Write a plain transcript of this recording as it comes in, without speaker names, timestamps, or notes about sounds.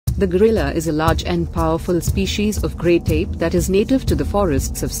The gorilla is a large and powerful species of great ape that is native to the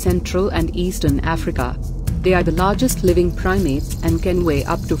forests of Central and Eastern Africa. They are the largest living primates and can weigh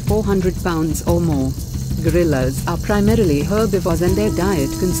up to 400 pounds or more. Gorillas are primarily herbivores and their diet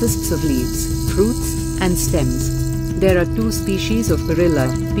consists of leaves, fruits, and stems. There are two species of gorilla,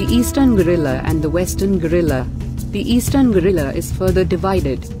 the eastern gorilla and the western gorilla. The eastern gorilla is further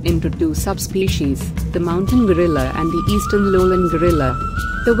divided into two subspecies, the mountain gorilla and the eastern lowland gorilla.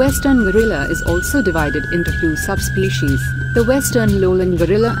 The western gorilla is also divided into two subspecies, the western lowland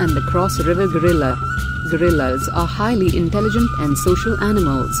gorilla and the cross-river gorilla. Gorillas are highly intelligent and social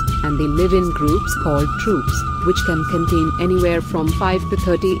animals, and they live in groups called troops, which can contain anywhere from 5 to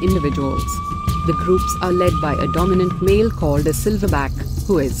 30 individuals. The groups are led by a dominant male called a silverback,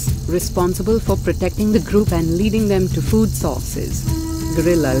 who is responsible for protecting the group and leading them to food sources.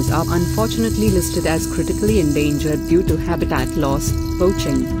 Gorillas are unfortunately listed as critically endangered due to habitat loss,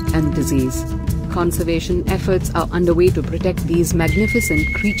 poaching, and disease. Conservation efforts are underway to protect these magnificent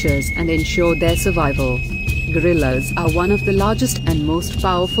creatures and ensure their survival. Gorillas are one of the largest and most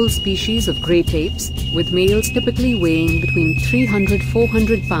powerful species of great apes, with males typically weighing between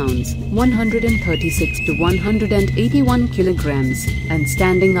 300–400 pounds, 136 to 181 kilograms, and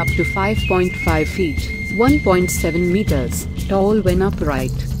standing up to 5.5 feet, 1.7 meters, tall when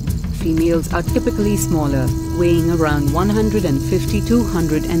upright. Females are typically smaller, weighing around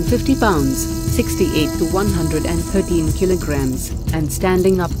 150–250 pounds, 68 to 113 kilograms, and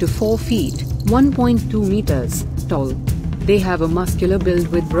standing up to 4 feet, 1.2 meters, tall. They have a muscular build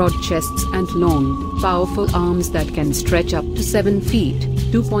with broad chests and long, powerful arms that can stretch up to 7 feet,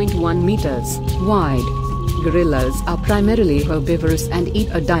 2.1 meters, wide. Gorillas are primarily herbivorous and eat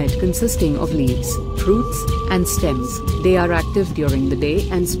a diet consisting of leaves, fruits, and stems. They are active during the day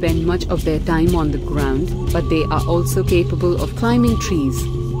and spend much of their time on the ground, but they are also capable of climbing trees.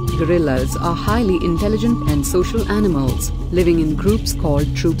 Gorillas are highly intelligent and social animals, living in groups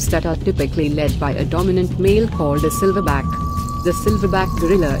called troops that are typically led by a dominant male called a silverback. The silverback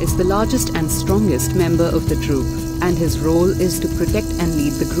gorilla is the largest and strongest member of the troop, and his role is to protect and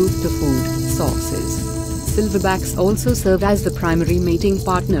lead the group to food sources. Silverbacks also serve as the primary mating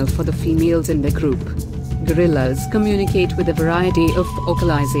partner for the females in the group. Gorillas communicate with a variety of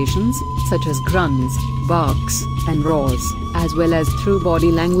vocalizations, such as grunts, barks, and roars, as well as through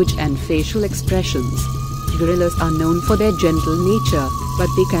body language and facial expressions. Gorillas are known for their gentle nature, but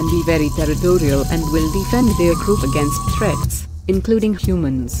they can be very territorial and will defend their group against threats, including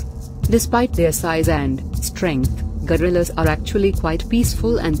humans. Despite their size and strength, gorillas are actually quite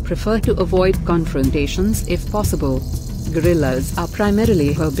peaceful and prefer to avoid confrontations if possible. Gorillas are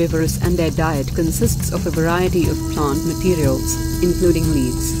primarily herbivorous and their diet consists of a variety of plant materials, including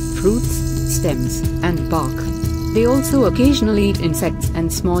leaves, fruits, stems, and bark. They also occasionally eat insects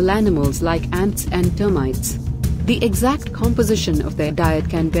and small animals like ants and termites. The exact composition of their diet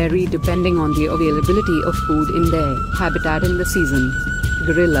can vary depending on the availability of food in their habitat in the season.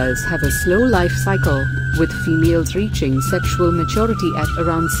 Gorillas have a slow life cycle, with females reaching sexual maturity at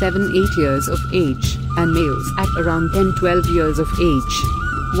around 7–8 years of age, and males at around 10–12 years of age.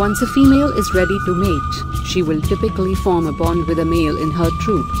 Once a female is ready to mate, she will typically form a bond with a male in her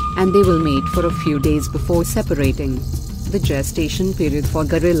troop, and they will mate for a few days before separating. The gestation period for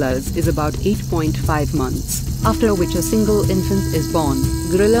gorillas is about 8.5 months, after which a single infant is born.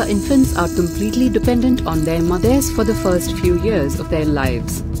 Gorilla infants are completely dependent on their mothers for the first few years of their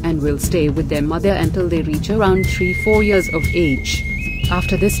lives, and will stay with their mother until they reach around 3–4 years of age.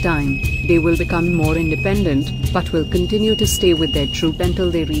 After this time, they will become more independent, but will continue to stay with their troop until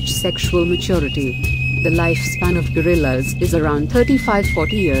they reach sexual maturity. The lifespan of gorillas is around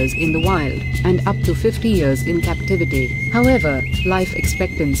 35–40 years in the wild, and up to 50 years in captivity. However, life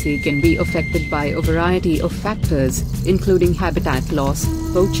expectancy can be affected by a variety of factors, including habitat loss,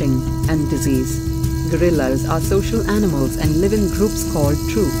 poaching, and disease. Gorillas are social animals and live in groups called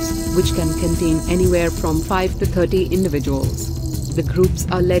troops, which can contain anywhere from 5 to 30 individuals. The groups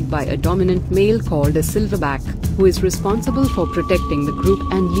are led by a dominant male called a silverback, who is responsible for protecting the group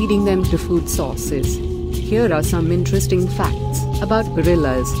and leading them to food sources. Here are some interesting facts about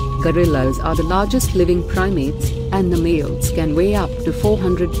gorillas. Gorillas are the largest living primates, and the males can weigh up to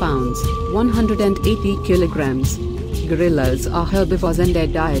 400 pounds, 180 kilograms. Gorillas are herbivores and their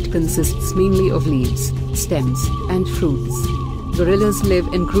diet consists mainly of leaves, stems, and fruits. Gorillas live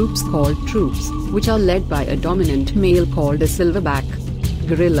in groups called troops, which are led by a dominant male called a silverback.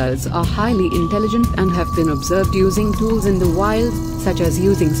 Gorillas are highly intelligent and have been observed using tools in the wild, such as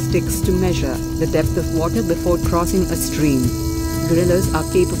using sticks to measure the depth of water before crossing a stream. Gorillas are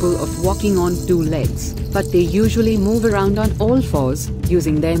capable of walking on two legs, but they usually move around on all fours,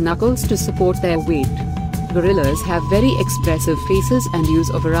 using their knuckles to support their weight. Gorillas have very expressive faces and use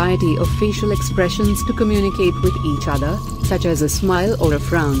a variety of facial expressions to communicate with each other, such as a smile or a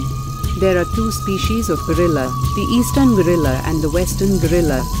frown. There are two species of gorilla, the eastern gorilla and the western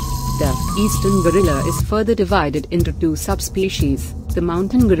gorilla. The eastern gorilla is further divided into two subspecies, the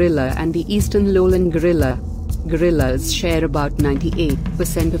mountain gorilla and the eastern lowland gorilla. Gorillas share about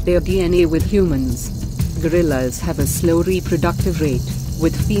 98% of their DNA with humans. Gorillas have a slow reproductive rate,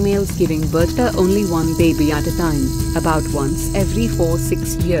 with females giving birth to only one baby at a time, about once every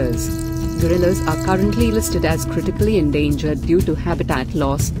 4-6 years. Gorillas are currently listed as critically endangered due to habitat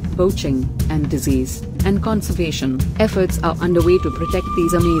loss, poaching, and disease, and conservation efforts are underway to protect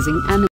these amazing animals.